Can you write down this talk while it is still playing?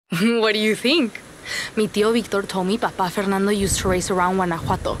What do you think? Mi tío Victor told me Papa Fernando used to race around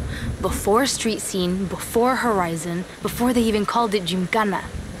Guanajuato. Before street scene, before Horizon, before they even called it Gymkhana.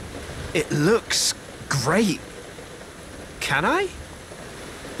 It looks great. Can I?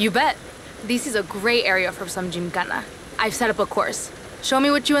 You bet. This is a great area for some Gymkhana. I've set up a course. Show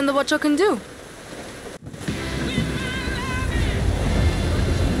me what you and the Vocho can do.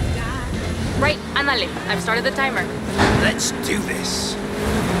 Right, ándale. I've started the timer. Let's do this.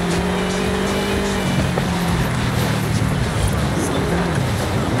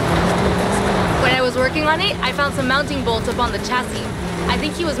 When I was working on it, I found some mounting bolts up on the chassis. I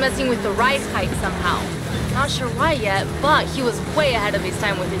think he was messing with the ride height somehow. Not sure why yet, but he was way ahead of his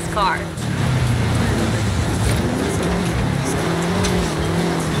time with his car.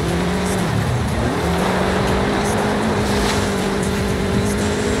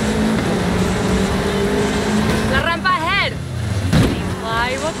 La rampa ahead!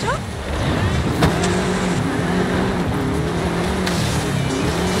 Fly, Vocho?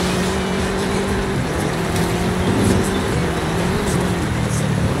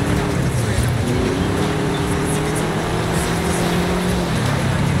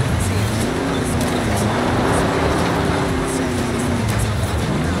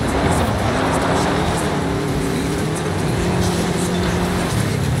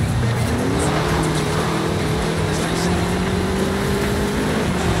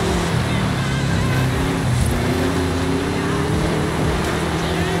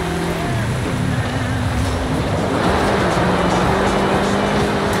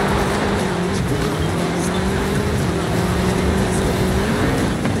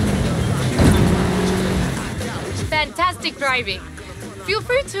 Fantastic driving. Feel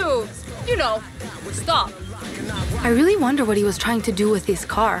free to, stop. I really wonder what he was trying to do with his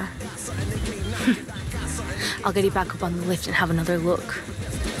car. I'll get you back up on the lift and have another look.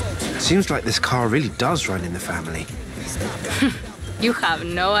 Seems like this car really does run in the family. You have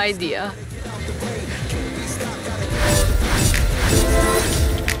no idea.